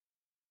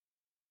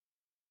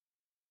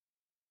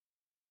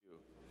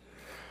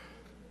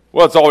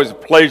Well, it's always a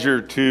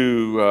pleasure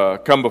to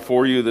come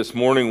before you this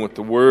morning with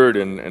the Word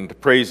and to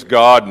praise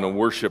God and to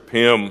worship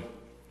Him.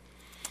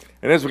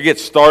 And as we get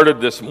started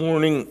this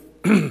morning,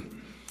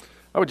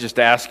 I would just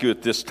ask you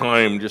at this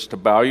time just to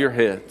bow your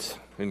heads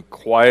in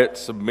quiet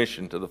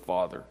submission to the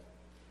Father.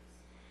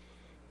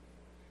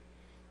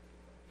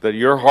 That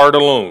your heart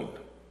alone,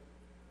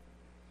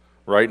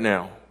 right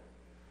now,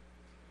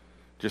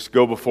 just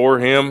go before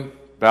Him,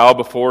 bow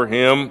before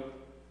Him,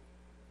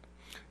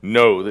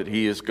 know that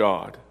He is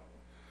God.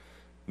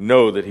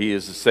 Know that He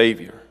is the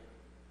Savior.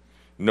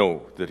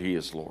 Know that He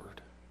is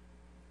Lord.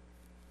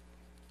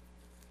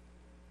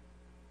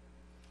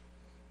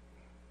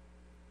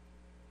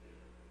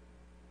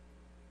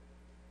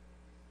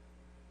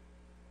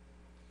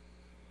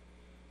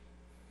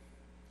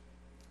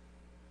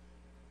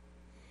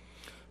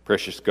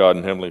 Precious God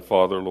and Heavenly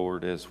Father,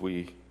 Lord, as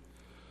we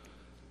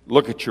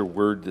look at your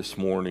word this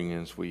morning,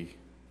 as we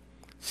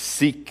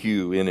seek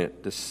you in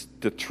it,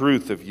 the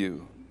truth of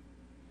you,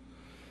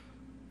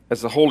 as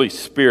the Holy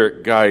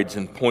Spirit guides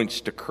and points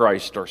to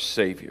Christ our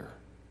Savior,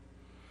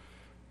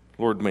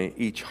 Lord, may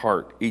each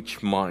heart,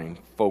 each mind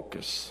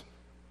focus.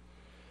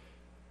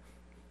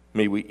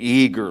 May we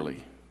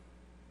eagerly,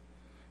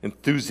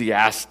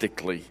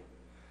 enthusiastically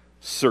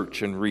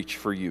search and reach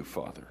for you,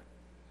 Father,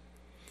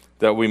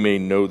 that we may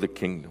know the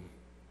kingdom,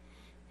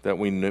 that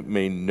we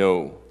may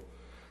know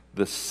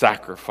the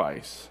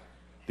sacrifice,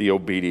 the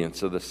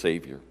obedience of the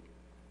Savior.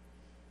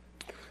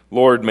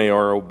 Lord, may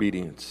our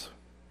obedience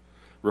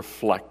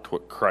reflect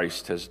what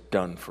Christ has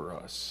done for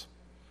us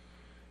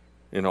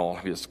in all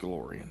His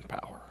glory and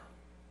power.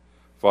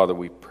 Father,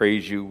 we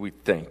praise you, we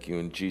thank you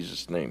in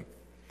Jesus' name.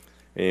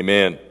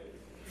 Amen.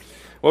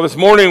 Well, this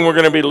morning we're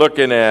going to be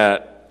looking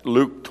at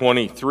Luke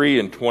 23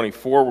 and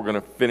 24. We're going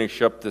to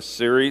finish up this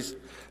series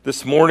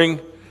this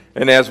morning,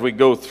 and as we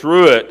go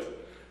through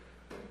it,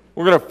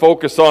 we're going to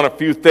focus on a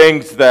few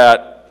things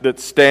that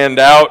stand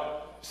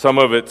out. Some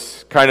of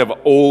it's kind of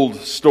old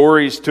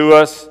stories to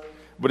us,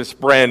 but it's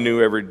brand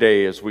new every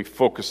day as we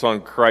focus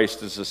on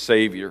Christ as the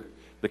Savior,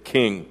 the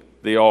King,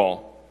 the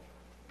All.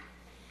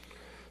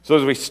 So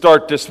as we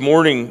start this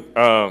morning,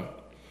 we're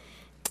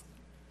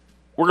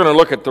going to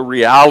look at the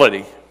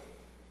reality.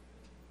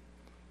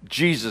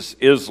 Jesus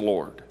is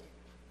Lord.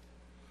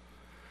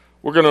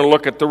 We're going to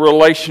look at the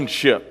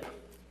relationship.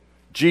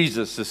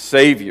 Jesus is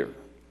Savior.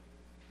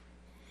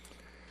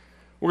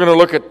 We're going to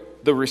look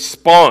at the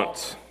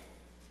response.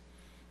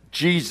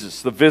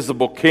 Jesus, the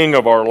visible King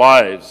of our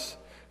lives.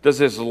 Does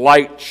His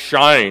light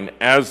shine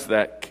as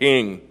that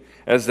King,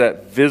 as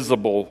that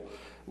visible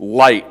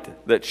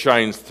light that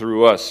shines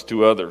through us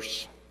to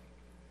others?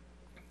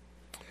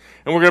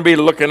 And we're going to be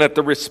looking at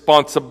the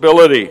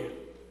responsibility.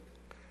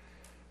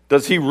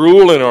 Does He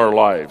rule in our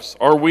lives?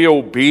 Are we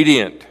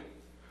obedient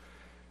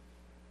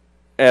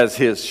as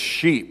His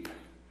sheep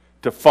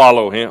to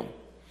follow Him,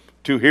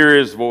 to hear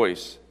His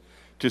voice,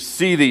 to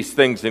see these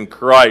things in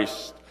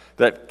Christ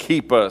that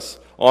keep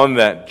us on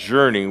that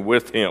journey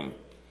with Him?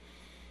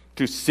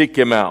 To seek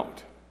Him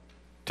out,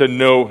 to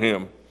know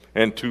Him,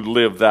 and to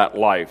live that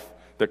life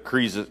that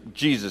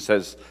Jesus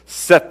has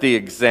set the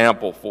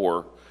example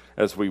for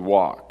as we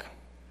walk.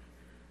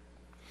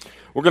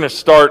 We're going to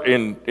start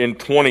in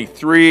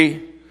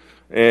 23.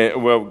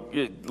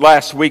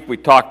 Last week we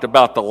talked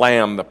about the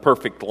Lamb, the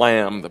perfect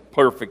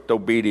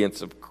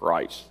obedience of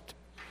Christ,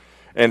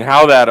 and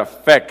how that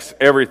affects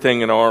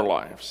everything in our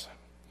lives.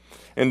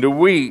 And do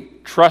we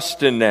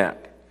trust in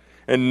that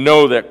and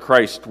know that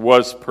Christ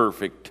was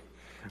perfect,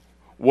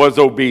 was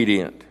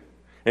obedient,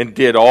 and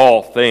did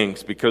all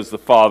things because the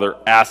Father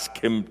asked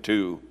Him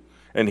to,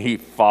 and He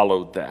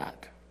followed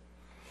that.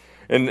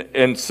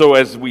 And so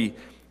as we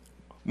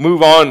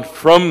move on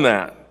from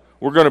that,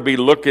 we're going to be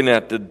looking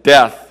at the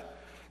death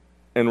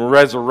and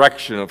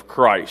resurrection of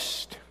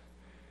Christ.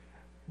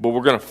 But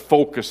we're going to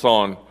focus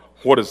on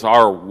what does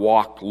our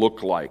walk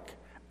look like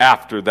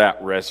after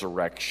that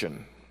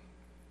resurrection.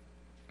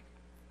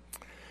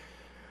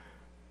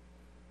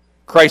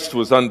 Christ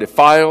was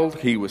undefiled,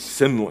 He was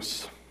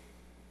sinless.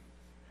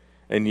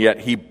 And yet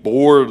He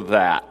bore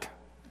that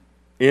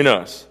in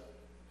us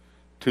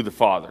to the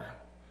Father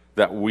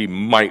that we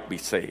might be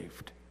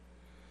saved.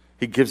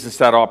 He gives us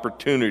that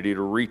opportunity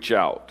to reach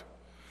out,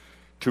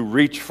 to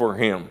reach for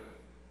Him,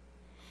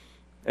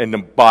 and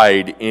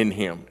abide in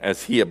Him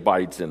as He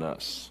abides in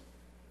us.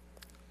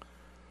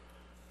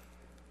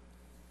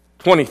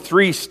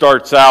 23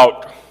 starts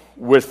out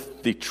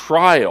with the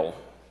trial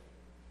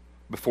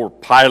before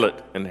Pilate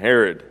and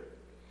Herod,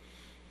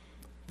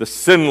 the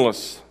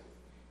sinless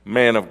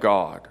man of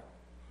God,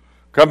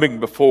 coming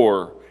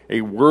before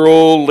a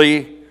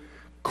worldly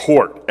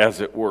court, as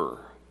it were.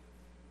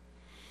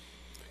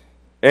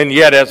 And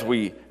yet, as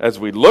we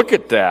look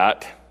at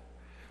that,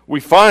 we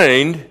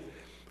find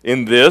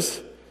in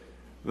this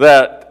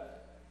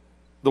that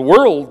the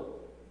world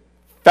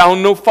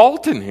found no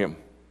fault in Him.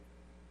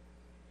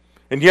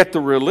 And yet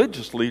the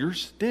religious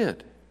leaders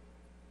did.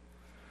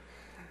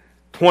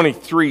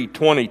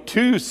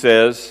 23:22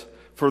 says,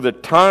 "For the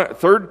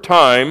third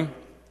time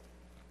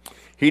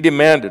He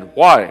demanded,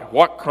 "Why?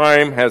 What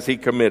crime has he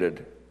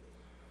committed?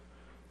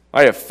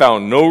 I have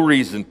found no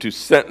reason to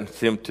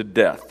sentence him to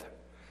death.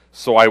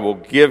 So I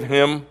will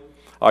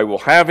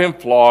have him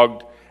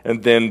flogged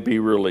and then be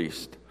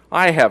released.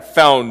 I have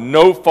found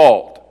no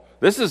fault."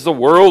 This is the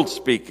world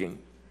speaking.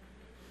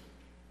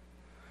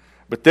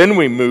 But then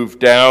we move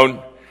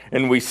down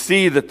and we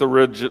see that the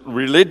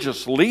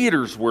religious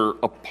leaders were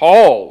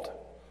appalled.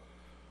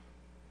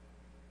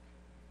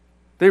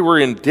 They were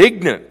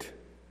indignant.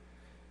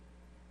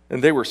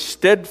 And they were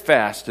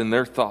steadfast in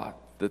their thought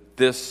that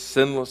this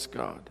sinless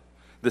God,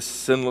 this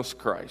sinless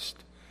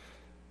Christ,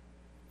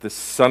 the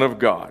Son of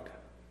God,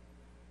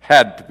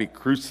 had to be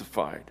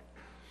crucified,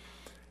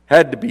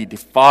 had to be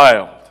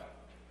defiled.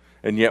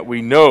 And yet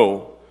we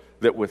know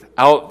that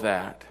without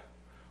that,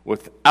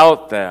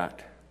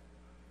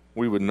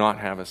 we would not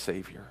have a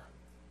Savior.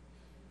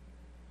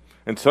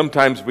 And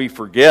sometimes we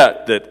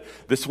forget that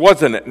this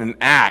wasn't an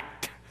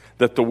act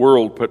that the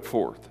world put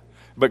forth,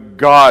 but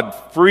God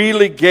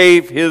freely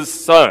gave His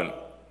Son.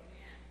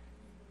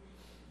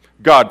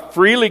 God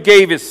freely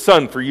gave His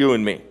Son for you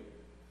and me.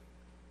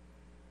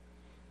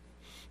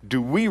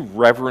 Do we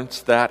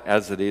reverence that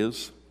as it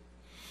is?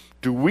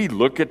 Do we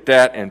look at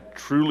that and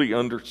truly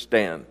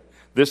understand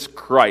this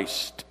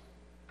Christ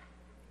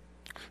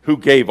who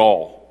gave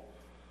all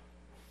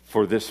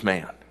for this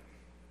man,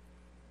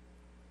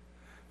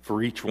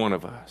 for each one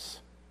of us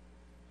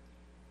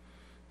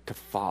to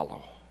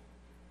follow?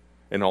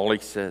 And all He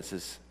says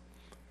is,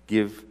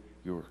 "Give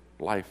your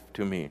life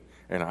to me,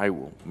 and I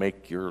will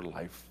make your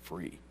life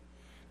free."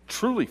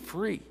 Truly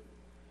free.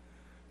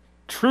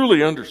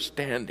 Truly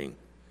understanding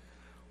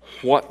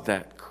what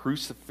that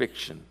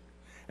crucifixion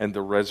and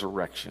the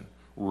resurrection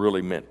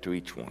really meant to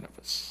each one of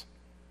us.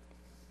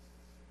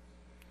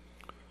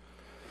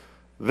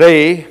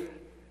 They,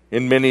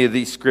 in many of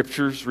these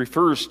scriptures,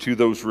 refers to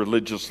those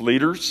religious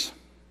leaders.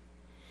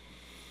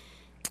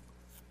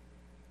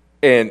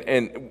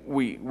 And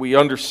we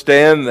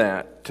understand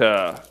that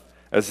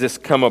as this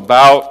come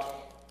about,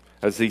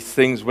 as these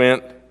things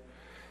went,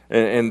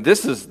 and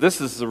this is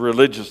the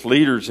religious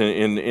leaders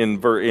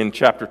in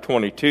chapter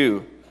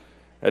 22.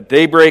 At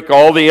daybreak,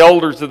 all the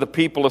elders of the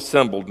people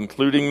assembled,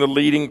 including the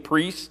leading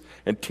priests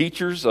and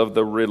teachers of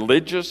the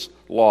religious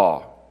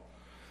law.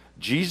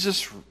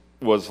 Jesus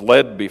was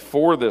led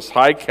before this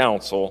high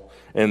council,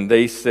 and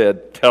they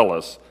said, "Tell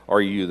us,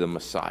 are you the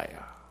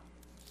Messiah?"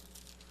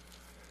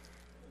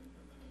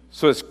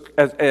 So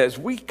as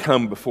we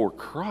come before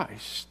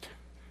Christ,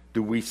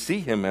 do we see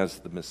Him as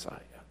the Messiah?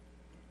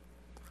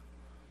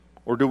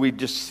 Or do we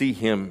just see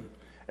Him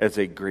as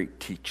a great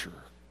teacher?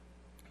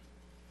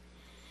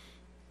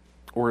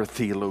 Or a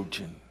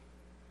theologian?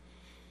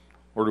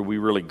 Or do we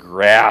really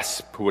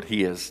grasp what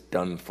He has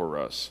done for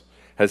us?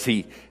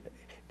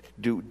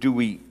 Do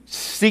we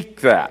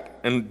seek that?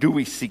 And do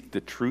we seek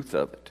the truth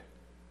of it?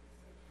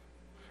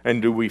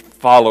 And do we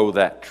follow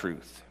that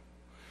truth?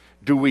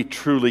 Do we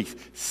truly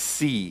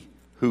see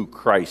who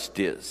Christ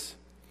is?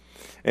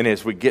 And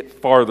as we get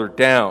farther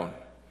down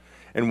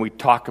and we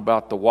talk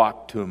about the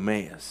walk to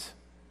Emmaus,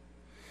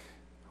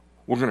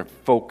 we're going to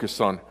focus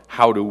on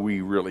how do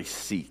we really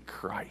see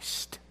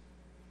Christ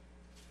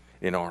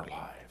in our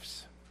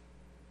lives.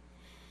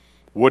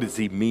 What does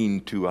He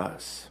mean to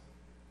us?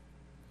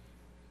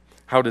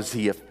 How does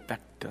He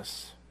affect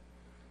us?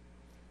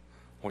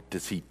 What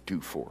does He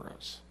do for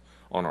us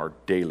on our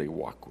daily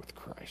walk with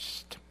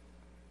Christ?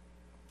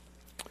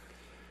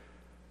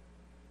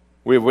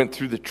 We went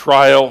through the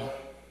trial,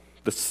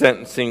 the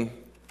sentencing,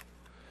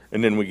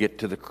 and then we get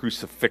to the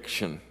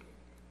crucifixion.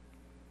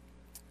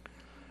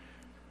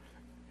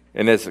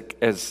 And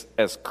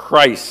as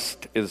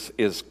Christ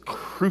is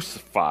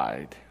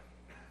crucified,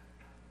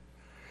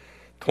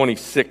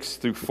 26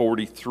 through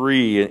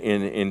 43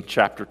 in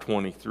chapter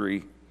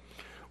 23,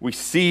 we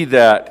see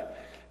that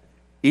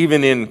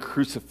even in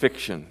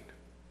crucifixion,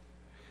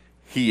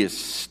 He is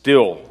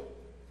still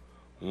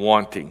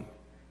wanting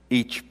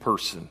each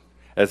person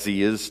as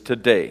He is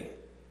today.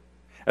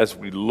 As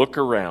we look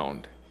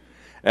around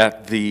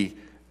at the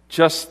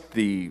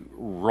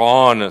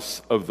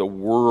rawness of the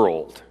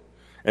world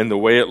and the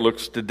way it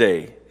looks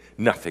today,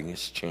 nothing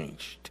has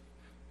changed.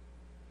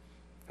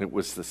 It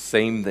was the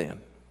same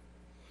then.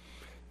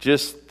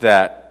 Just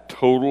that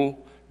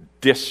total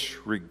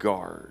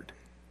disregard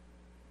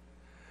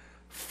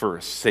for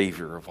a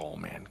Savior of all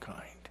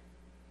mankind.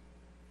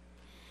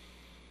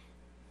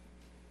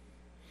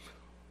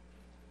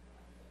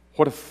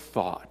 What a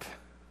thought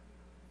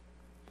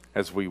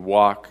as we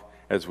walk,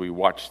 as we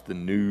watch the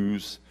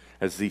news,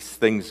 as these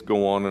things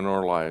go on in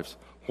our lives.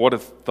 What a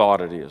thought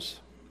it is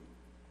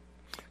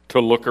to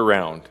look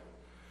around,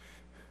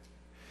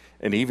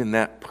 and even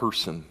that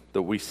person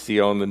that we see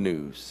on the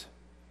news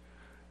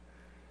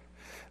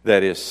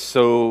that is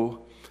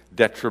so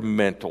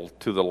detrimental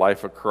to the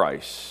life of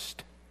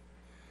Christ,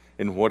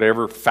 in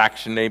whatever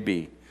faction they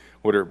be,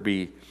 whether it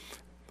be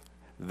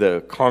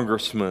the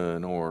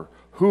congressman or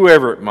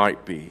whoever it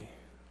might be,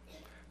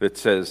 that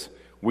says,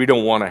 we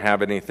don't want to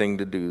have anything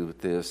to do with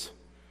this.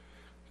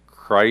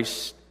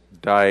 Christ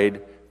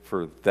died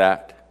for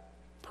that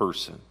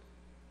person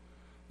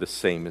the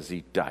same as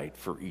he died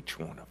for each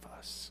one of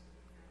us.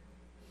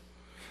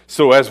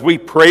 So as we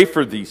pray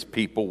for these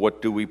people,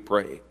 what do we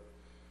pray?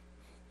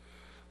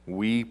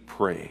 We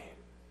pray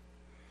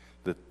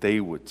that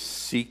they would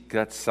seek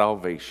that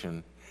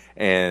salvation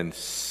and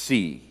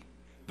see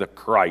the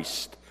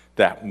Christ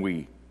that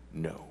we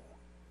know.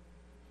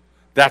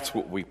 That's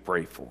what we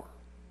pray for.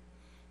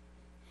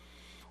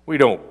 We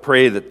don't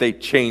pray that they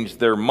change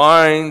their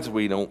minds.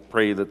 We don't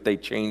pray that they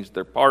change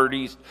their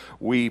parties.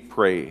 We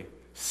pray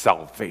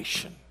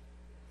salvation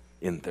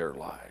in their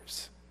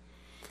lives,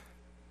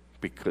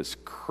 because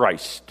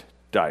Christ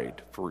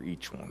died for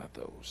each one of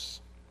those.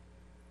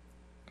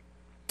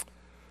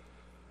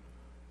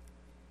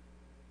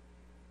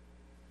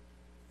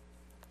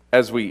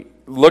 As we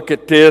look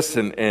at this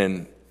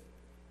and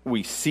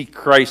we see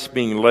Christ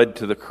being led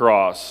to the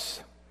cross,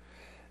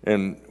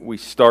 and we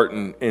start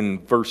in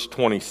verse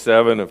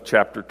 27 of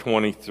chapter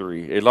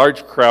 23. A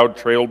large crowd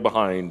trailed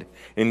behind,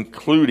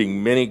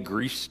 including many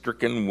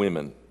grief-stricken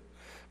women.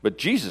 But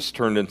Jesus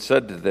turned and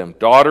said to them,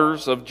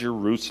 "Daughters of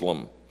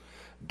Jerusalem,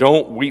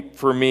 don't weep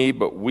for me,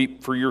 but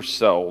weep for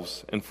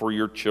yourselves and for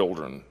your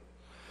children.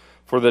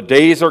 For the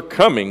days are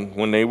coming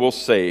when they will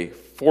say,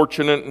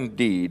 'Fortunate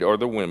indeed are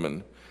the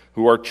women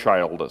who are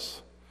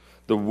childless,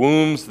 the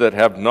wombs that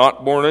have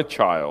not borne a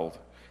child,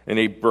 and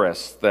a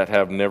breasts that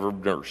have never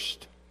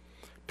nursed.'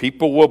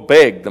 People will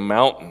beg the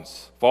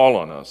mountains, 'Fall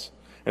on us,'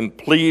 and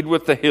plead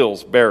with the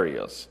hills, 'Bury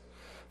us.'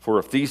 For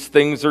if these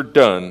things are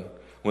done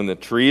when the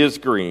tree is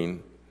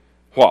green,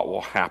 what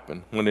will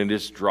happen when it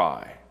is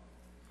dry?"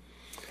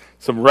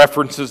 Some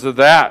references of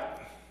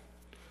that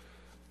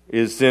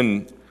is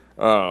in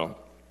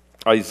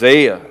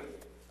Isaiah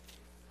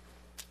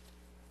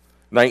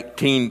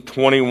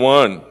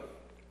 19:21.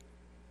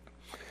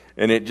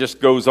 And it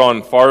just goes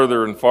on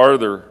farther and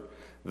farther,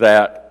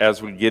 that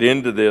as we get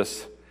into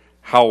this,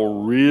 how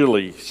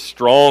really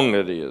strong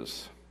it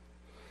is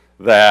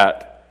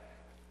that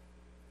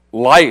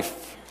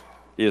life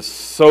is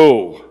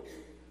so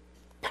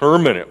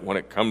permanent when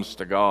it comes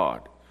to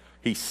God.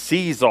 He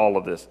sees all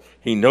of this.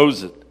 He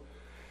knows it. It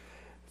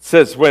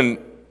says, when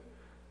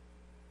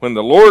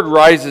the Lord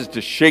rises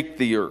to shake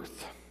the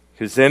earth,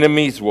 his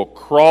enemies will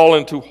crawl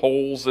into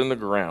holes in the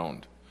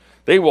ground.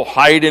 They will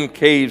hide in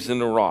caves in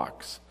the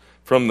rocks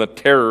from the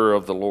terror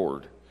of the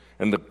Lord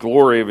and the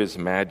glory of his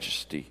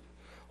majesty.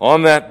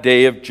 On that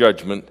day of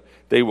judgment,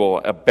 they will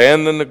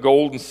abandon the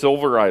gold and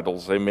silver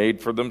idols they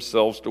made for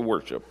themselves to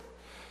worship.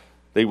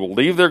 They will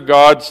leave their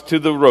gods to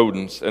the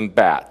rodents and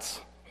bats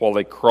while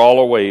they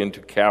crawl away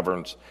into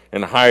caverns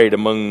and hide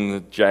among the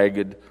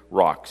jagged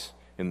rocks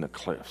in the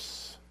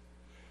cliffs.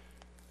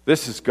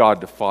 This is God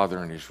the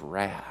Father in his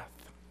wrath.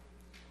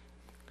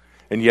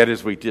 And yet,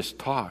 as we just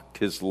talked,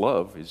 his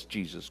love is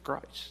Jesus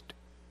Christ.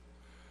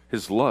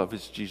 His love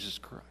is Jesus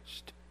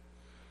Christ.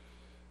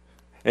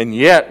 And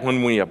yet,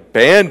 when we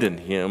abandon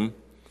him,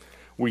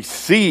 we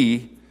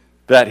see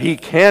that he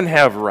can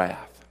have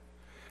wrath.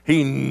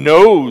 He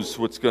knows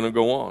what's going to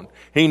go on.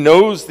 He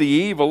knows the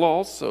evil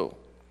also.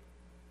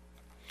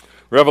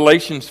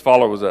 Revelations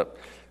follows up.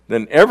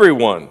 Then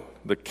everyone,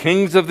 the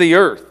kings of the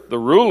earth, the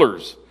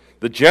rulers,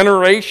 the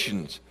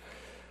generations,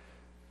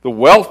 the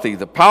wealthy,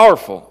 the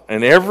powerful,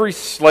 and every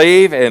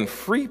slave and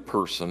free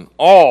person,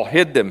 all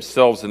hid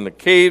themselves in the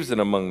caves and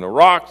among the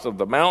rocks of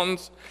the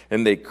mountains,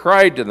 and they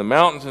cried to the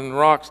mountains and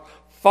rocks,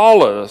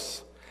 "Fall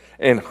us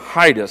and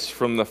hide us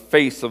from the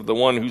face of the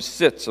one who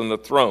sits on the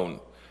throne,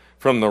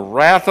 from the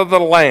wrath of the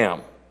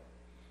Lamb.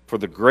 For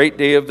the great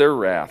day of their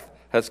wrath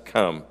has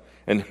come,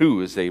 and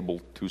who is able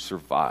to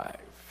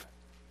survive?"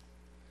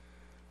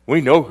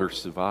 We know who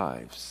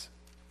survives.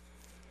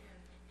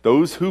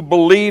 Those who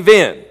believe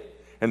in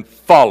and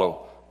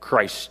follow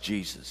Christ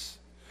Jesus.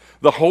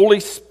 The Holy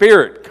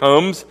Spirit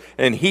comes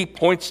and he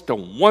points to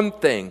one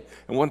thing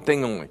and one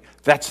thing only.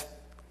 That's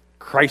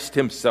Christ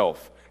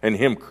himself and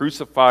him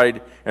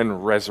crucified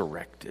and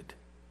resurrected.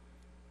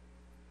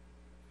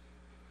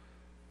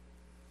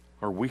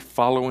 Are we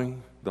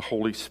following the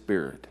Holy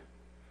Spirit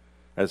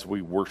as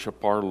we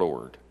worship our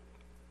Lord?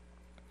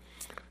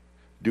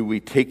 Do we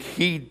take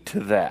heed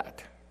to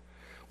that?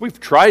 We've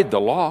tried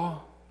the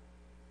law,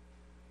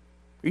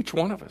 each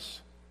one of us,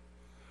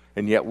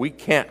 and yet we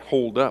can't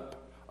hold up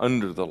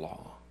under the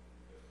law.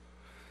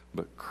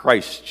 But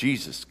Christ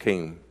Jesus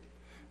came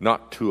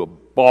not to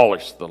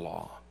abolish the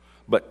law,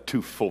 but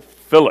to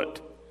fulfill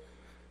it,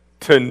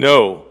 to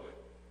know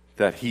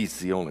that he's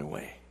the only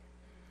way.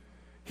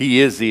 He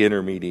is the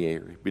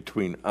intermediary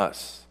between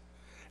us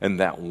and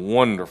that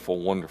wonderful,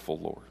 wonderful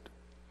Lord,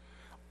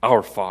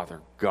 our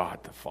Father,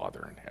 God the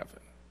Father in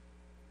heaven,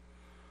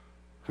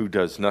 who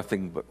does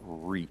nothing but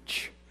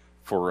reach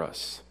for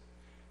us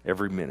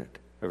every minute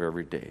of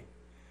every day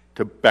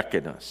to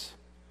beckon us.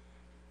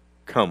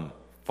 Come,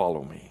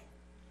 follow me.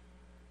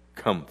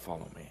 Come,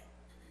 follow me.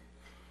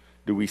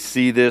 Do we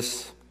see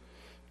this?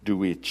 Do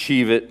we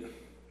achieve it?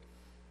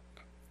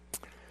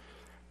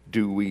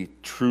 Do we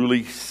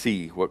truly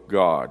see what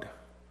God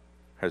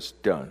has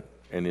done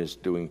and is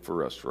doing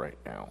for us right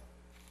now?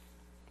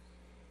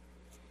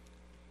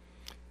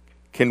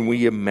 Can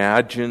we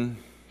imagine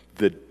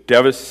the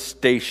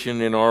devastation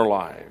in our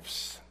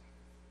lives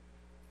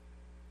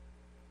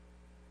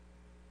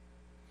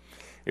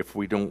if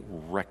we don't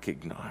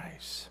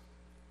recognize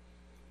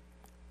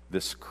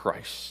this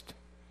Christ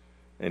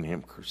and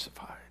Him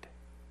crucified?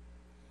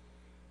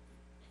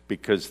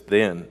 Because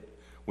then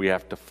we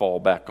have to fall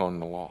back on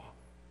the law.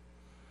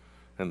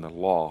 And the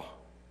law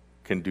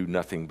can do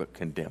nothing but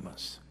condemn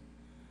us.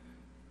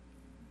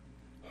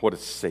 What a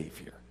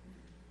Savior.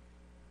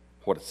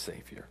 What a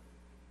Savior.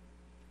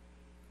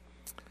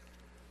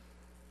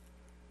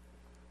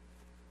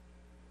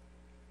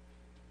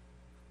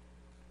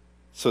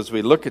 So as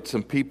we look at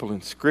some people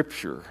in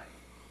Scripture,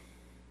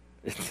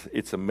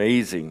 it's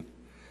amazing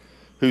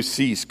who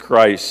sees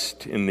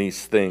Christ in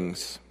these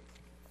things.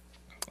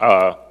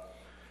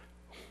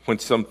 When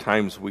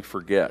sometimes we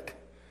forget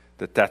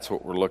that that's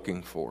what we're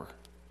looking for.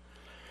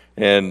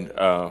 And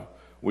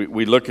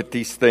we look at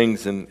these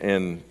things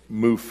and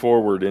move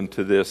forward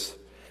into this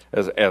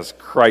as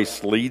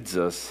Christ leads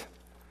us.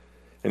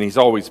 And He's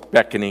always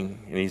beckoning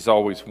and He's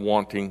always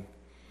wanting.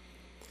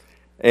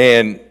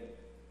 And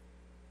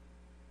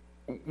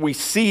we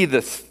see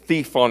this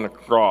thief on the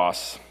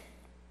cross.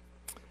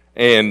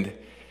 And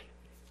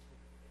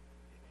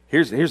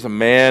here's a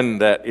man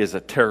that is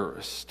a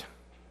terrorist.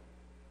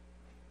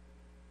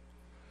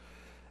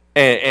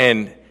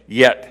 And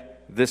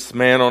yet, this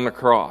man on the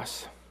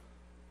cross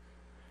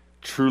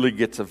truly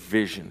gets a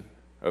vision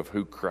of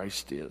who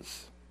Christ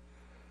is.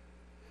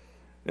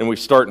 And we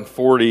start in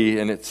 40,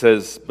 and it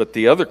says, "But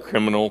the other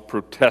criminal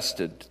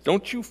protested,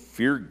 'Don't you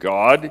fear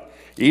God,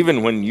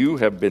 even when you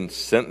have been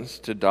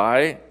sentenced to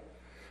die?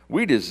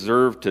 We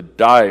deserve to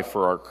die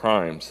for our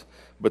crimes,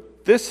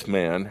 but this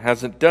man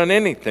hasn't done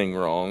anything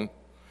wrong.'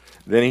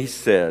 Then he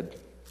said,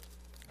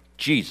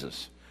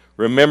 'Jesus,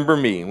 remember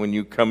me when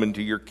you come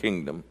into your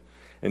kingdom.'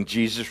 And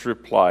Jesus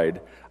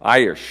replied, 'I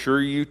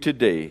assure you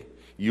today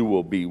you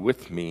will be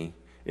with me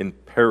in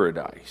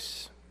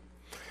paradise.'"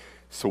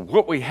 So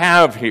what we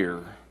have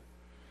here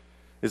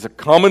is a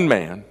common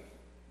man,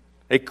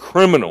 a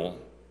criminal,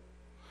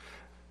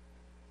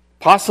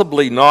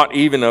 possibly not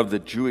even of the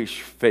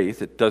Jewish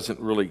faith. It doesn't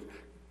really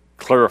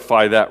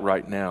clarify that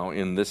right now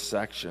in this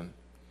section.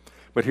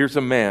 But here's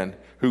a man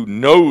who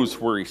knows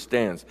where he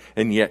stands,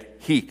 and yet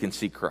he can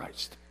see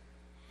Christ.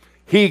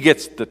 He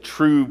gets the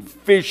true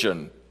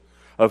vision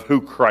of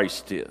who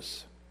Christ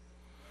is.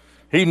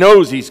 He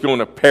knows he's going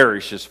to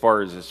perish as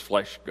far as his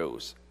flesh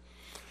goes.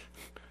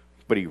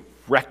 But he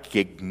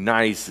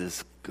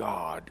recognizes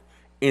God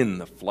in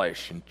the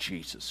flesh in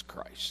Jesus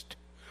Christ.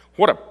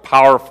 What a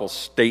powerful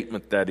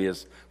statement that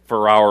is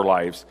for our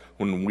lives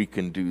when we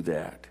can do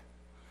that.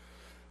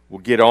 We'll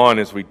get on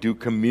as we do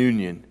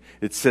communion.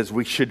 It says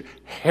we should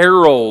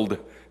herald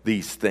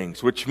these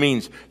things, which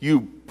means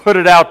you put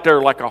it out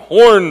there like a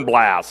horn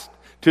blast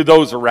to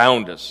those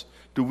around us.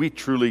 Do we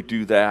truly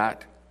do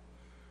that?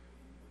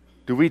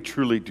 Do we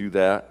truly do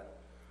that?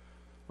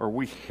 Are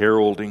we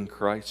heralding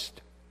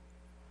Christ?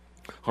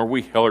 Are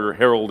we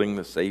heralding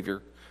the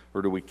Savior?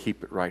 Or do we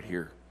keep it right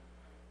here?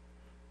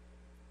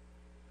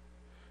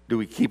 Do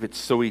we keep it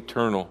so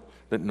eternal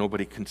that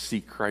nobody can see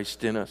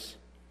Christ in us?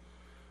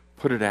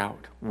 Put it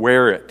out.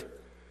 Wear it.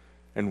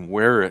 And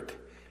wear it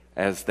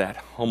as that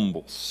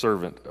humble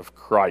servant of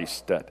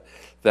Christ.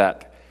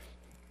 That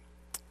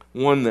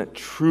one that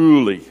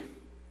truly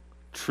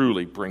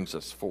brings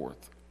us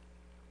forth.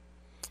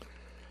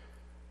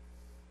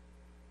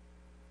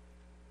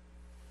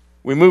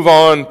 We move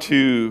on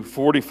to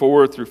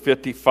 44 through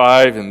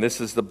 55, and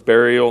this is the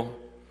burial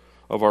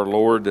of our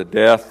Lord, the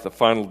death, the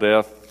final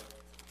death.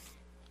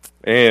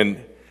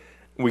 And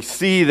we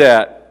see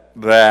that's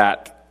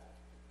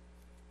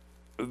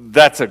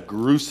a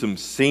gruesome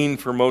scene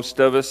for most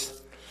of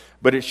us,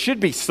 but it should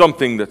be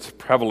something that's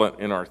prevalent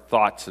in our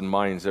thoughts and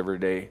minds every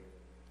day.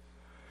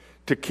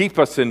 To keep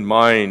us in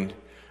mind,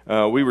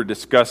 we were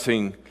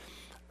discussing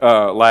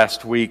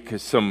last week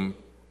some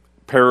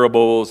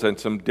parables and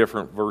some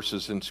different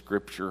verses in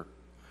Scripture.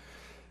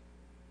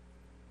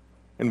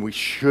 And we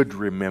should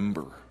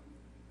remember.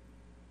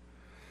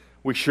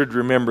 We should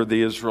remember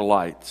the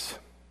Israelites,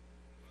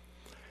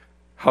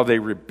 how they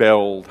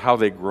rebelled, how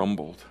they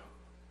grumbled.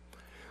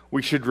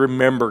 We should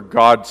remember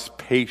God's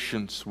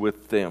patience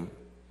with them,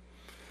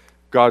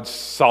 God's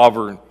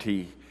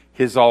sovereignty,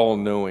 His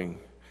all-knowing,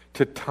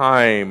 to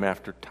time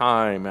after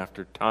time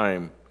after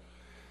time.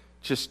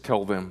 Just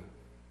tell them,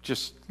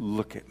 just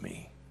look at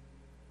me.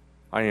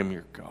 I am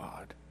your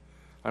God.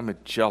 I'm a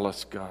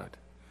jealous God.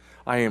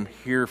 I am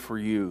here for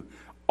you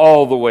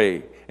all the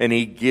way. And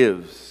He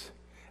gives,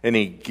 and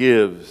He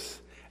gives,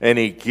 and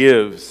He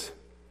gives.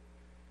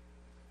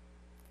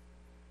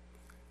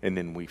 And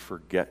then we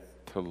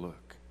forget to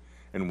look,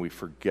 and we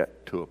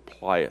forget to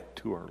apply it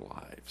to our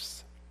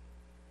lives.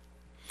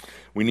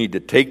 We need to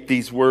take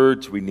these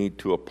words, we need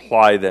to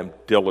apply them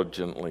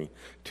diligently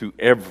to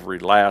every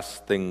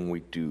last thing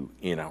we do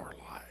in our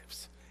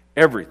lives.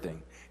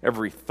 Everything,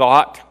 every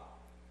thought,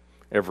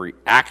 every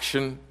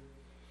action,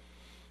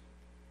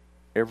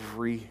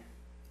 every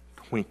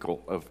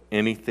twinkle of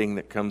anything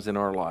that comes in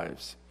our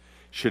lives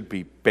should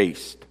be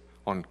based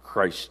on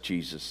Christ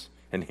Jesus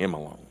and Him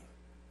alone.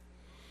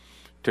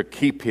 To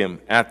keep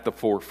Him at the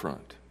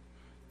forefront,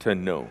 to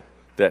know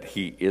that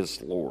He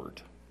is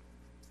Lord.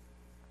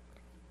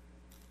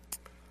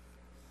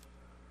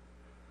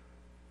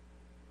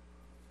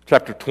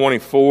 Chapter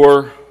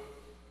 24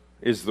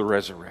 is the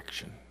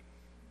resurrection.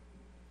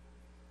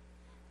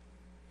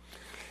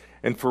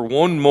 And for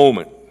one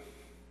moment,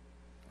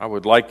 I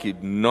would like you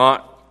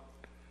not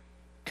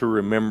to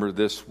remember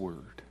this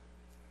word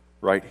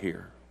right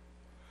here,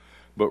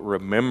 but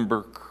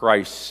remember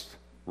Christ's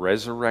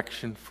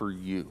resurrection for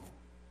you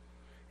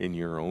in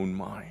your own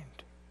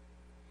mind.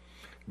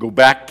 Go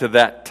back to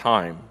that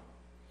time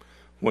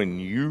when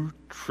you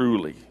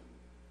truly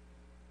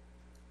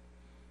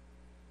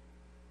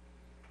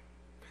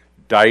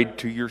died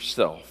to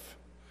yourself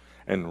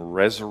and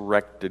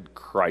resurrected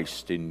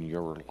Christ in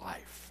your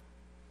life.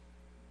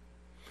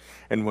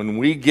 And when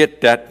we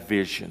get that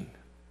vision,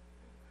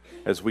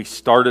 as we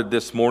started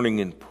this morning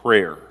in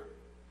prayer,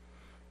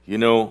 you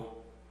know,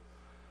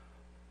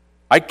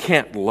 I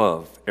can't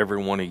love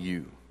every one of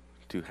you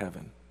to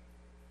heaven.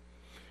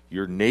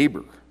 Your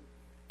neighbor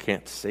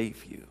can't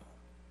save you.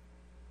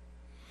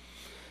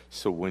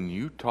 So when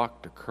you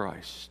talk to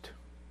Christ,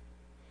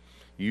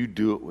 you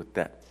do it with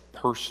that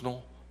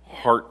personal,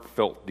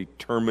 heartfelt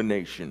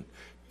determination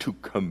to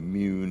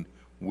commune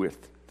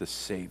with the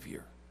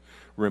Savior.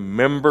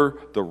 Remember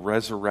the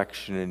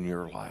resurrection in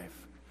your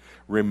life.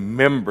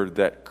 Remember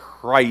that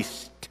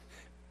Christ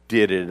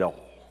did it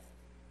all.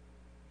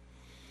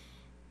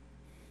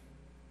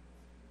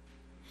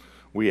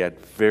 We had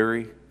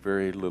very,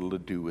 very little to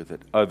do with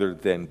it other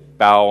than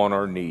bow on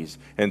our knees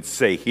and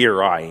say,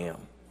 "Here I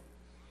am.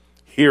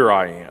 Here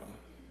I am."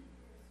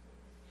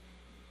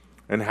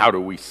 And how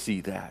do we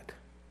see that?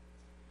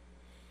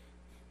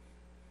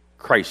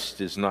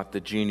 Christ is not the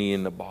genie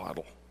in the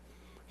bottle.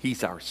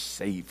 He's our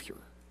Savior.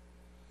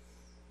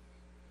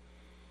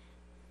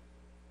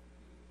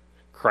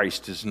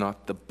 Christ is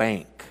not the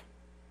bank.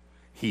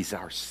 He's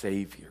our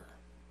Savior.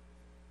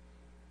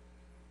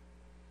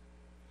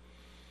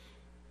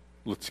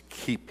 Let's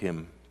keep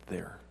Him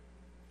there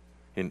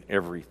in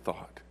every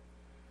thought,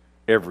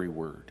 every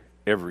word,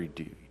 every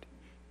deed.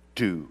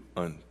 Do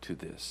unto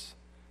this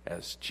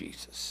as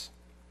Jesus.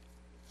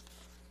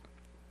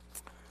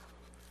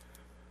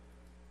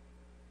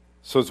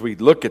 So as we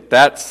look at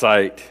that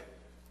sight,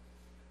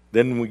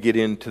 then we get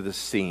into the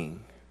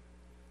seeing,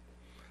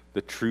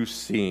 the true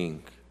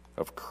seeing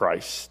of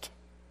Christ.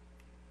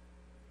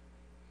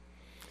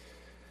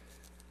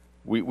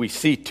 We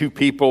see two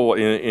people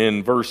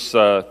in verse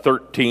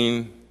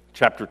 13,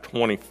 chapter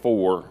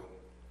 24,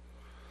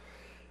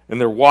 and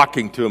they're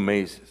walking to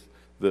Emmaus.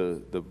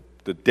 The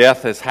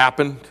death has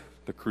happened,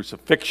 the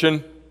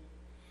crucifixion.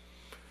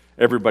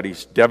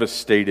 Everybody's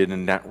devastated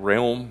in that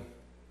realm.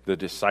 The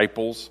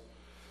disciples,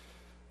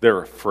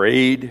 they're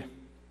afraid.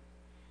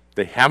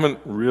 They haven't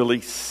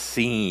really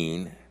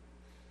seen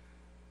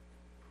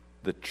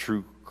the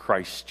true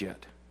Christ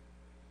yet.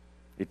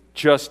 It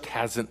just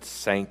hasn't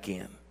sank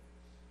in.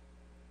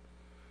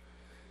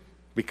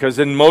 Because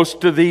in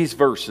most of these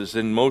verses,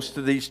 in most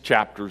of these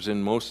chapters,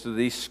 in most of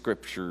these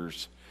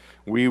scriptures,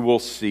 we will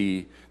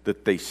see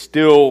that they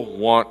still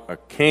want a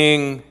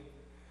king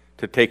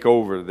to take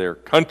over their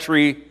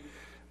country,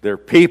 their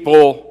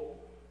people,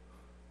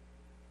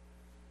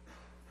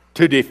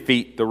 to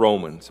defeat the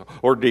Romans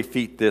or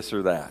defeat this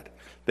or that.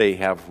 They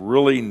have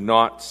really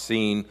not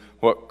seen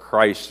what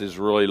Christ is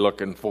really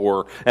looking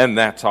for, and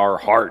that's our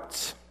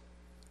hearts.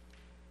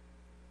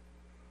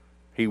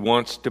 He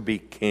wants to be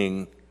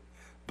king,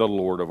 the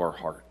Lord of our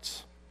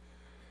hearts.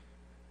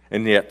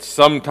 And yet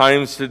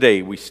sometimes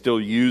today we still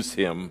use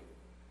Him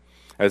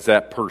as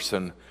that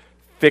person.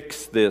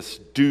 Fix this,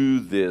 do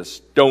this,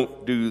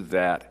 don't do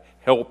that,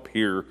 help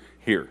here.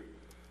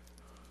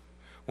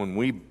 When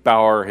we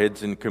bow our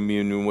heads in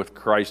communion with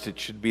Christ, it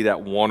should be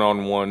that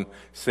one-on-one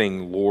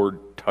saying,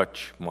 "Lord,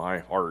 touch my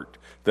heart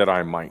that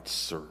I might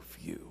serve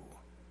you,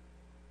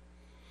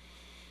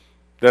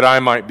 that I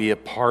might be a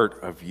part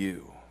of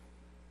you."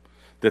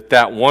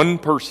 That one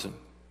person,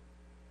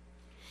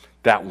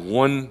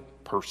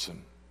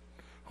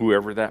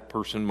 whoever that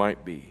person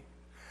might be,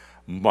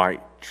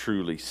 might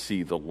truly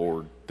see the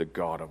Lord, the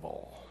God of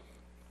all.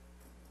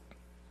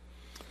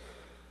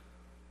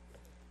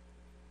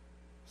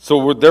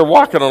 So they're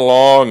walking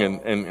along,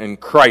 and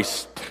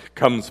Christ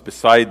comes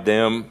beside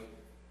them.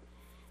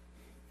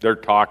 They're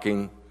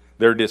talking.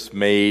 They're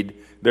dismayed.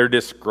 They're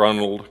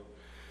disgruntled.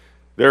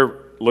 They're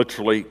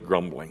literally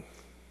grumbling.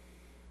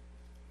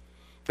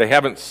 They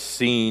haven't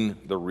seen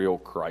the real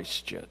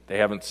Christ yet. They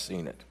haven't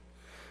seen it.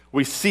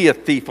 We see a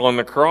thief on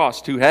the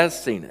cross who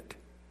has seen it.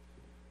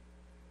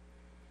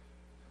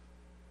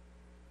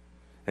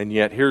 And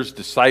yet here's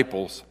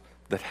disciples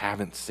that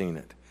haven't seen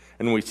it.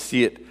 And we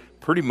see it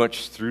pretty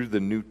much through the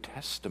New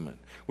Testament.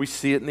 We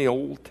see it in the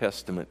Old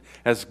Testament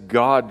as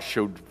God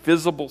showed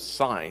visible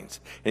signs,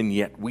 and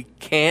yet we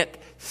can't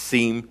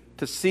seem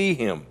to see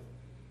Him.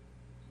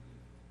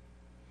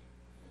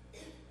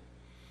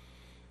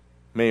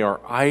 May our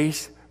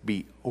eyes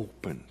be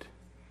opened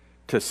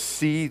to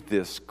see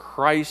this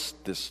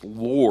Christ, this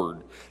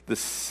Lord, this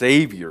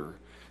Savior,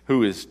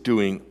 who is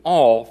doing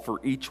all for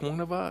each one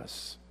of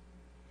us.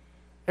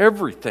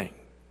 Everything.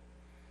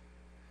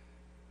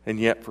 And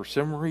yet, for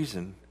some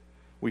reason,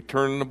 we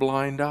turn a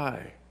blind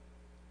eye.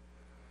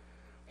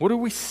 What do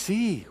we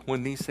see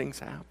when these things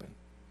happen?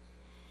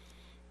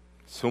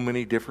 So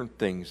many different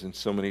things in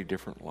so many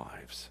different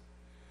lives.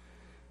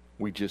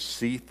 We just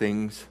see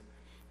things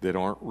that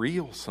aren't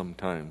real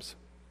sometimes.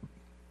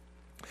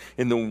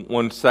 In the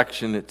one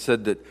section, it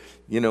said that,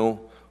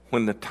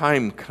 when the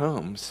time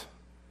comes,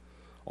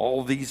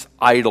 all these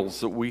idols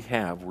that we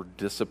have will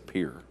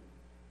disappear.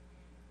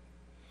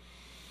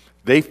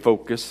 They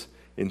focus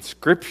in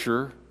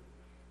Scripture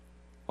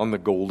on the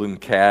golden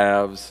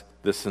calves,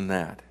 this and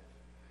that.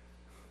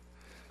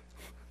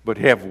 But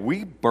have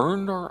we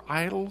burned our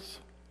idols?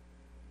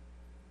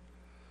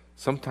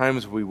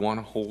 Sometimes we want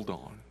to hold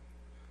on.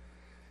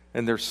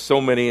 And there's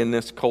so many in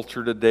this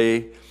culture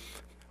today.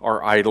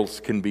 Our idols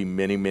can be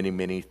many, many,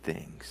 many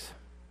things.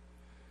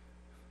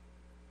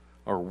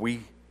 Are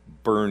we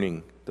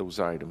burning those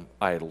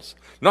idols?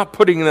 Not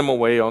putting them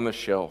away on the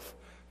shelf,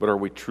 but are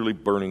we truly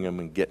burning them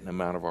and getting them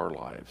out of our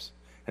lives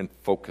and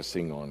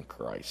focusing on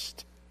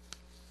Christ?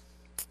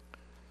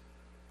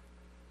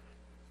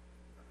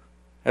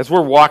 As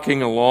we're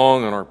walking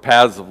along on our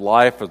paths of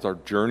life as our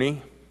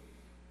journey,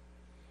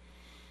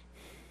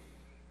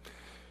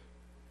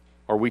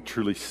 are we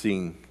truly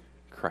seeing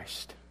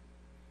Christ?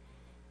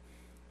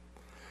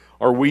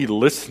 Are we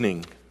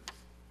listening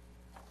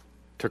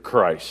to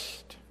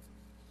Christ?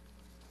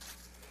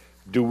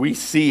 Do we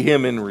see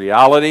Him in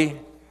reality,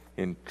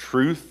 in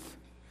truth,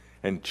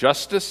 and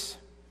justice?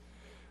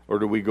 Or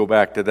do we go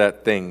back to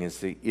that thing,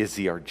 is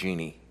He our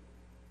genie?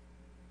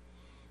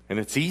 And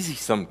it's easy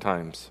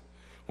sometimes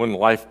when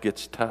life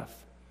gets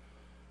tough.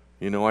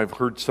 I've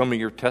heard some of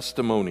your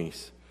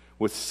testimonies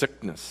with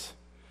sickness,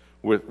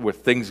 with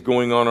things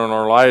going on in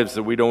our lives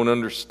that we don't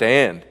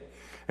understand.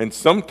 And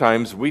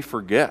sometimes we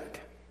forget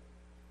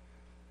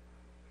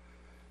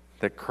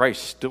that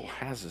Christ still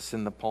has us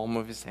in the palm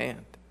of His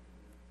hand.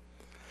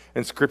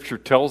 And Scripture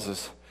tells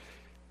us,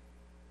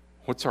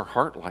 what's our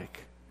heart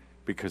like?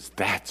 Because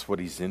that's what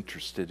He's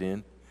interested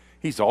in.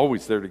 He's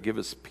always there to give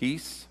us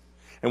peace.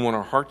 And when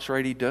our heart's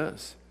right, He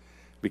does.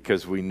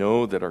 Because we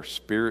know that our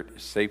spirit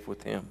is safe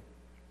with Him.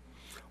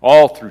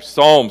 All through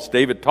Psalms,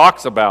 David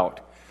talks about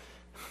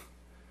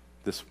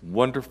this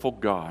wonderful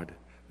God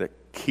that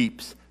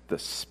keeps the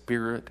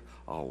spirit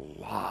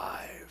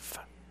alive.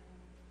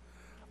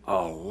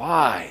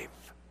 Alive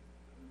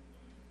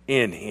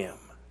in Him.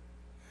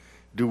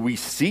 Do we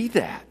see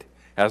that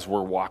as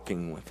we're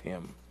walking with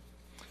Him?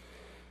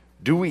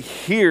 Do we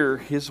hear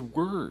His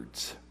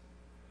words?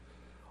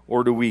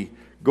 Or do we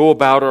go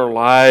about our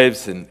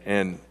lives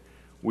and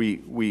we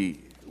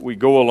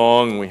go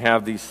along and we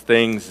have these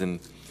things, and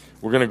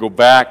we're going to go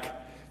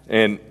back,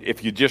 and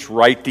if you just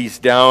write these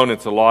down,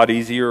 it's a lot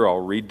easier.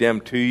 I'll read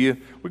them to you.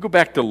 We go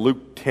back to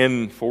Luke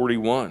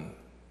 10:41.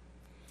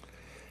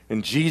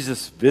 And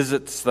Jesus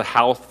visits the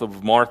house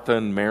of Martha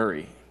and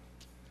Mary.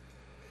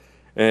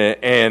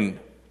 And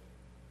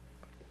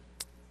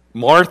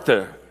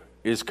Martha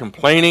is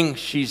complaining.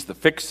 She's the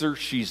fixer.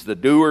 She's the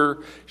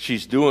doer.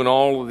 She's doing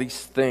all of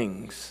these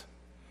things.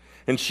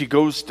 And she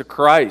goes to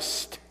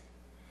Christ.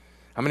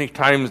 How many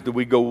times do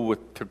we go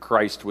to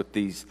Christ with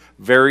these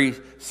very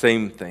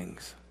same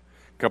things?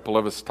 A couple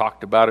of us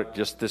talked about it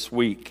just this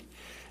week.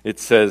 It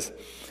says,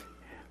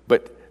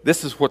 but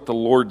this is what the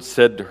Lord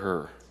said to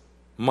her.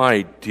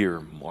 My dear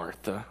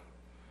Martha,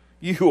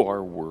 you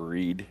are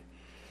worried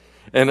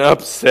and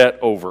upset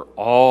over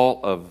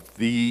all of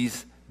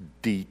these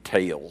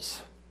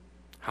details.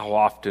 How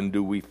often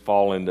do we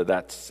fall into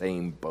that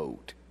same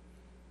boat?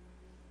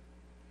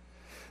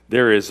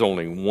 There is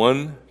only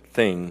one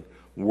thing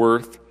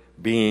worth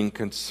being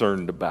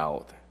concerned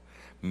about.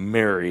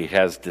 Mary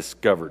has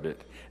discovered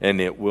it,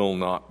 and it will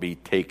not be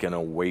taken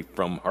away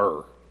from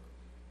her.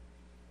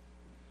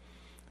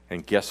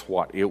 And guess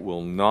what? It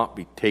will not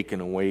be taken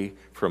away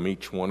from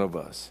each one of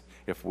us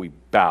if we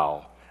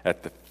bow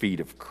at the feet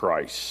of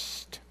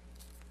Christ.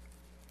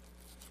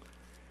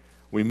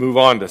 We move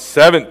on to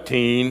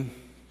 17,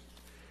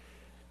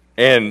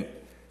 and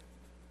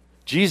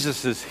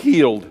Jesus has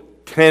healed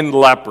 10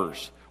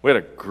 lepers. We had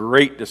a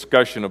great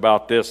discussion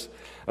about this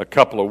a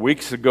couple of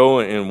weeks ago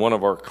in one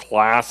of our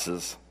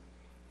classes.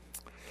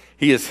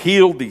 He has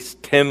healed these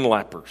 10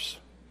 lepers.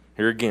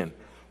 Here again,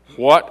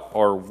 what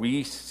are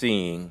we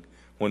seeing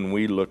when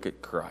we look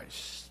at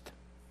Christ?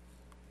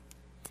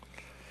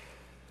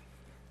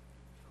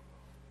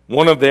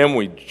 One of them,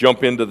 we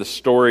jump into the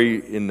story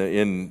in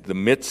the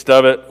midst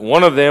of it.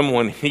 One of them,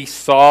 when he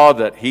saw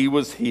that he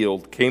was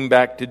healed, came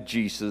back to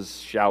Jesus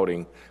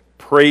shouting,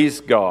 "Praise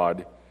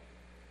God."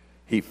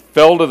 He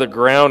fell to the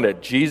ground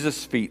at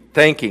Jesus' feet,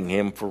 thanking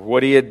Him for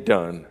what He had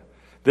done.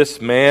 This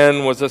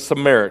man was a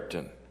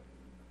Samaritan.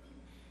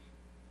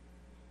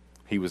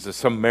 He was a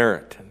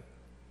Samaritan.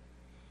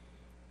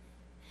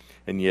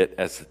 And yet,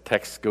 as the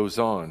text goes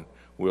on,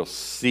 we'll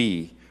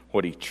see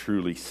what he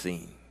truly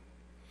seen.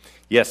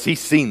 Yes, he's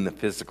seen the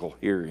physical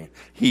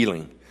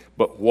healing,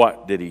 but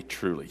what did he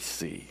truly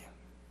see?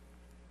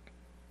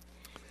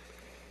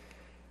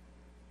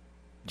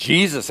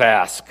 Jesus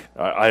asked,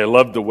 I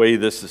love the way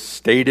this is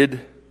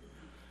stated,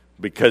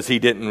 because he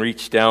didn't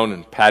reach down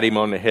and pat him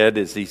on the head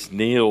as he's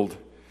kneeled.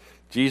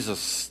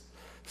 Jesus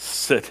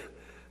said,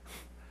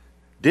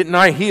 didn't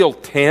I heal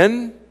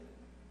 10?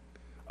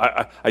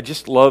 I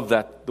just love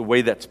that, the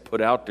way that's put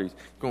out there. He's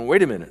going,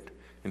 wait a minute.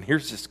 And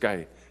here's this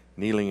guy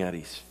kneeling at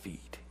his feet.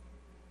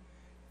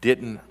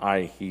 Didn't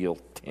I heal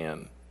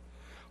 10?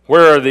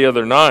 Where are the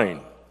other 9?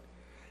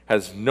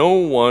 Has no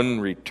one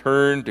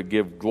returned to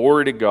give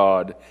glory to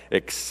God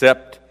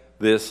except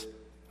this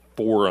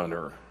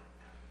forerunner?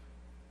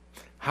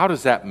 How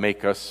does that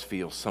make us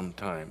feel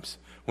sometimes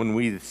when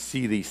we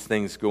see these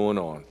things going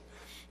on?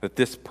 That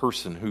this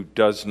person who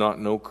does not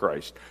know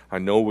Christ, I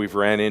know we've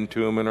ran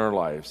into him in our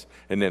lives,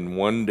 and then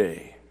one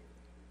day,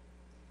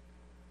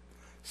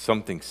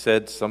 something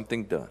said,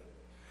 something done.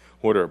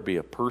 Whether it be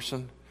a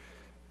person,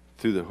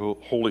 through the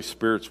Holy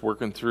Spirit's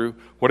working through,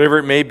 whatever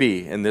it may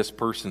be, and this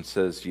person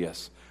says,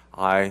 yes,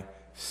 I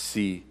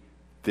see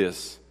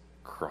this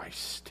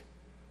Christ.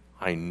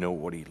 I know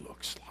what he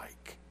looks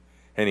like,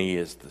 and he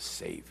is the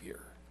Savior.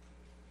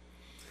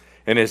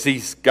 And as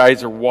these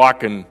guys are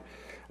walking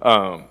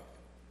to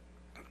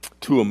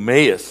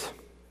Emmaus,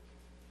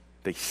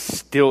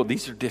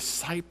 these are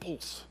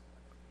disciples.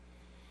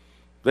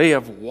 They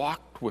have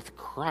walked with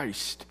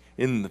Christ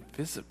in the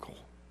physical.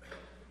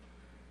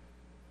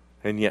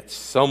 And yet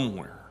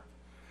somewhere,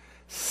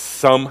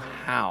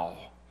 somehow,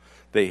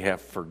 they have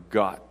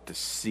forgot to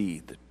see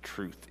the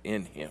truth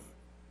in him.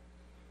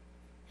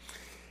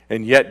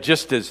 And yet,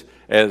 just as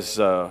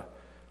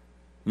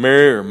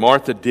Mary or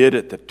Martha did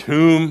at the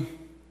tomb,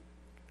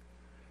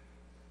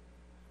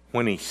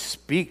 when he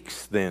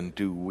speaks, then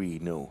do we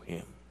know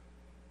him?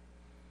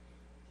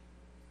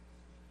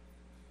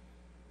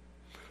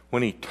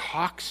 When he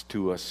talks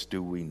to us,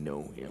 do we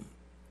know him?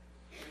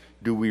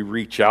 Do we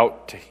reach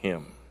out to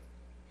him?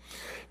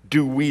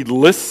 Do we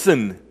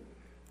listen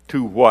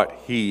to what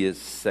he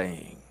is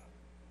saying?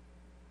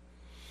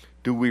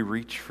 Do we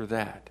reach for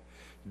that?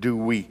 Do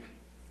we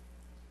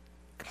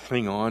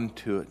cling on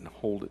to it and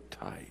hold it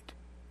tight?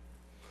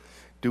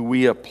 Do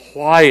we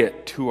apply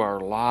it to our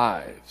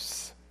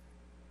lives?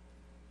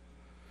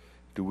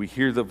 Do we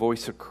hear the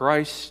voice of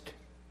Christ?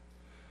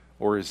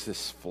 Or is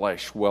this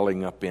flesh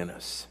welling up in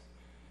us?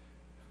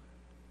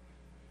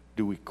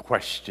 Do we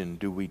question?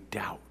 Do we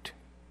doubt?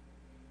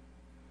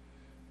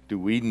 Do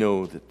we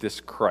know that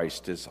this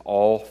Christ is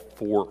all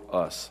for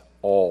us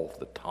all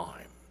the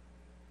time?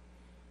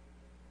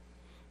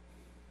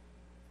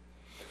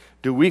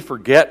 Do we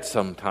forget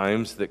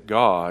sometimes that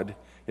God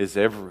is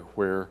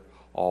everywhere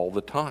all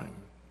the time?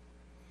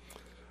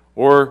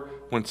 Or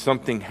when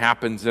something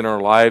happens in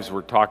our lives,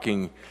 we're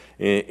talking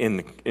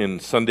in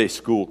Sunday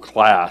school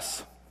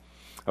class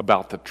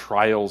about the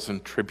trials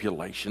and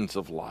tribulations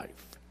of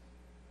life.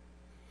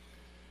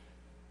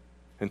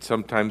 And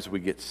sometimes we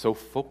get so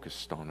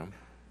focused on them,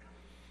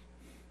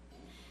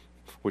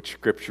 which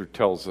Scripture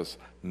tells us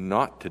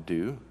not to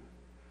do.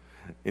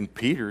 In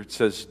Peter, it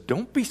says,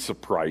 don't be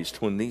surprised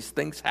when these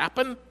things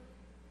happen.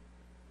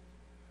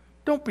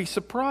 Don't be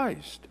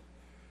surprised.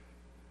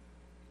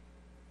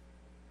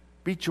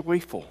 Be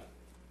joyful.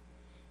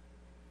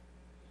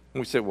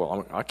 And we say,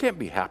 well, I can't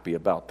be happy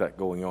about that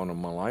going on in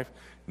my life.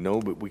 No,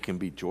 but we can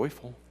be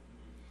joyful.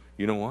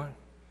 You know why?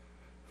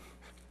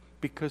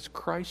 Because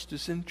Christ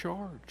is in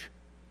charge.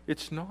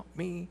 It's not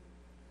me.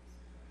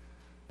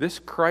 This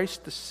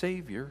Christ, the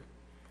Savior,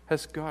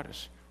 has got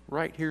us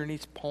right here in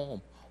his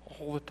palm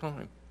all the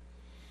time.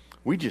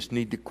 We just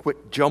need to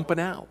quit jumping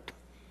out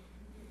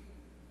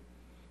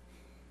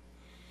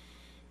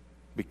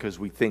because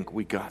we think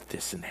we got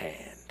this in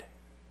hand.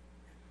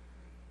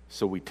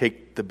 So we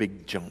take the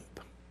big jump,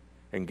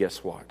 and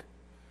guess what?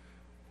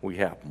 We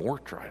have more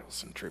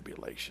trials and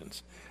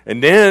tribulations.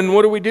 And then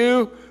what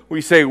do?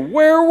 We say,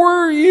 where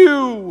were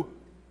you?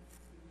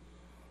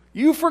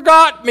 You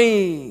forgot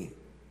me.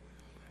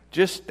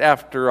 Just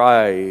after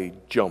I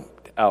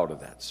jumped out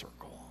of that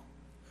circle,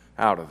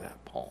 out of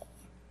that palm,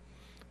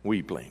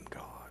 we blame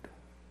God.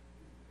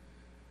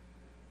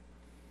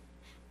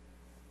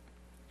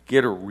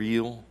 Get a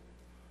real,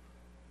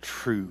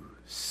 true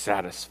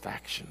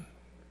satisfaction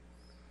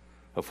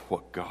of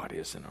what God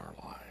is in our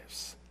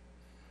lives.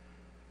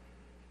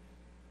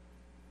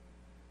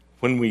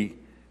 When we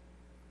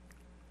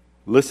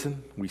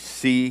listen, we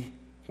see,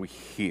 we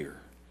hear,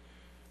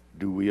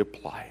 do we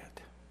apply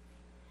it?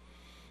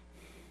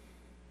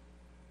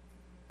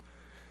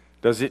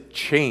 Does it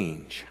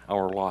change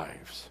our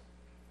lives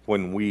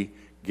when we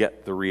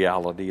get the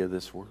reality of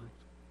this world?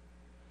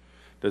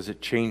 Does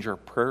it change our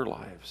prayer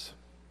lives?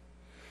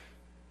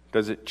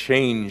 Does it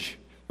change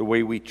the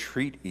way we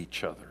treat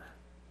each other?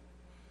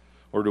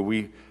 Or do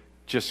we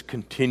just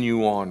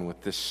continue on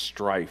with this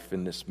strife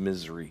and this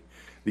misery,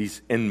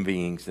 these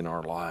envyings in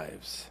our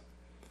lives?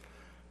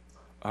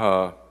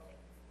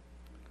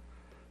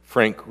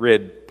 Frank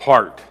read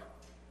part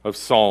of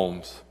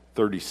Psalms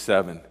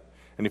 37.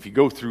 And if you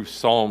go through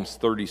Psalms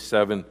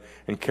 37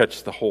 and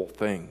catch the whole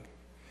thing,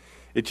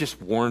 it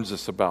just warns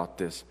us about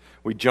this.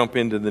 We jump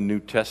into the New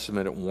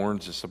Testament, it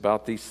warns us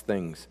about these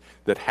things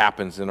that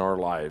happens in our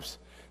lives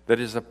that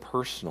is a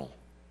personal,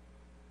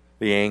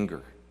 the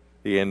anger,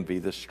 the envy,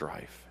 the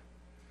strife,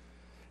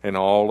 and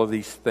all of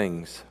these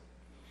things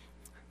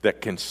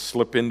that can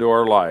slip into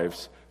our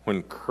lives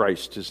when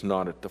Christ is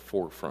not at the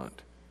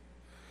forefront.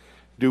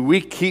 Do we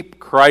keep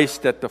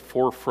Christ at the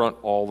forefront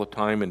all the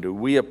time, and do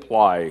we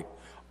apply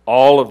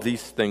all of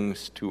these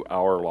things to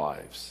our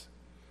lives?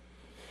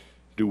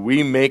 Do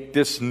we make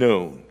this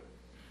known?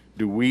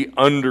 Do we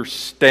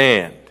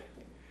understand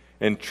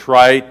and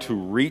try to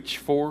reach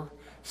for,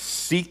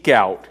 seek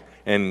out,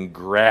 and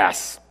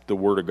grasp the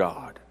Word of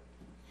God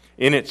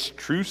in its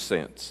true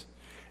sense,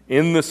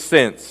 in the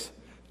sense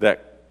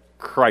that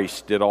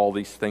Christ did all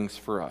these things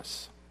for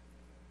us?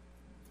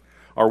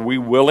 Are we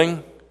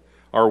willing?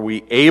 Are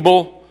we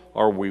able?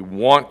 Are we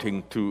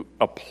wanting to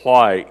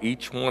apply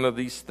each one of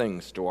these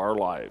things to our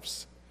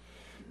lives,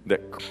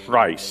 that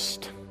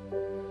Christ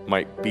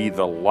might be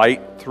the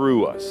light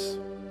through us,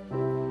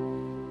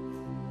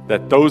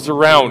 that those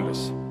around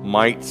us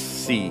might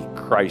see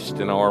Christ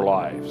in our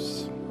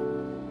lives,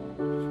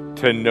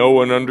 to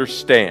know and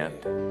understand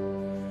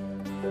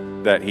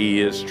that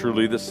He is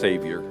truly the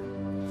Savior,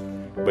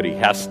 but He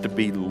has to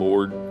be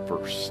Lord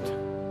first.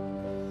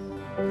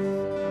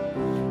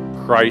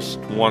 Christ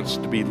wants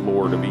to be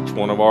Lord of each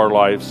one of our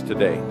lives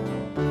today.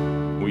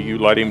 Will you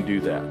let Him do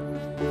that?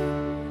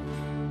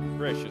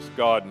 Gracious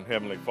God and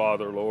Heavenly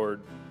Father, Lord,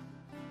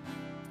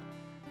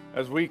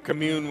 as we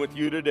commune with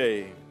You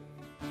today,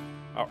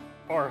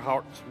 our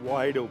hearts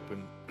wide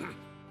open,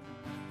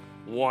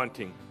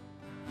 wanting,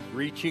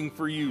 reaching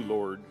for You,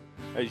 Lord,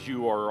 as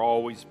You are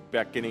always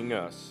beckoning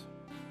us.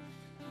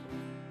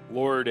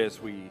 Lord,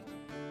 as we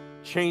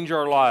change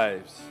our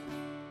lives,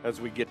 as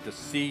we get to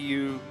see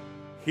You,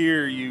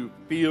 hear You,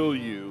 feel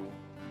You,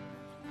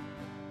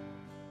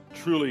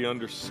 truly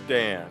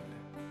understand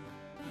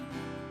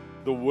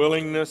the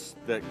willingness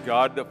that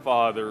God the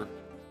Father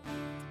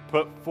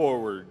put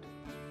forward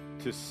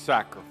to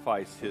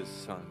sacrifice His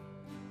Son.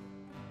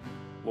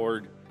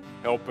 Lord,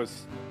 help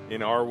us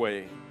in our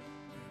way,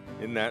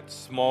 in that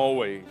small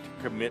way,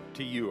 to commit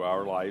to You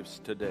our lives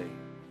today.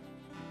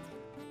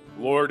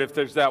 Lord, if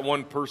there's that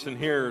one person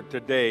here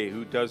today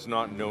who does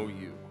not know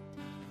You,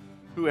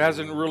 who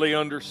hasn't really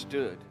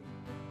understood,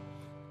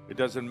 it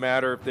doesn't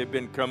matter if they've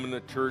been coming to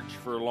church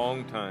for a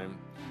long time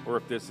or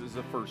if this is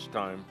the first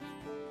time.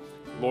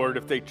 Lord,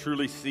 if they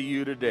truly see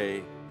You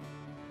today,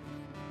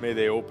 may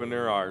they open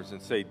their eyes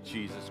and say,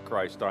 Jesus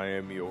Christ, I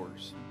am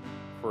Yours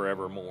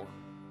forevermore.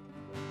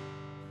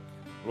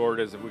 Lord,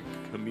 as we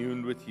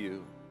commune with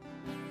You,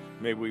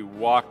 may we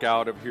walk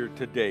out of here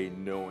today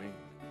knowing,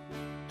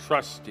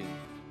 trusting,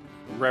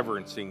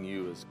 reverencing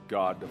You as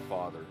God the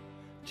Father,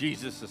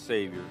 Jesus the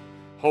Savior,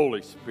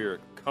 Holy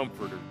Spirit,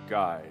 Comforter,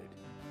 Guide.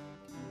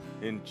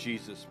 In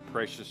Jesus'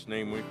 precious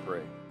name we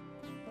pray.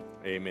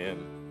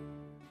 Amen.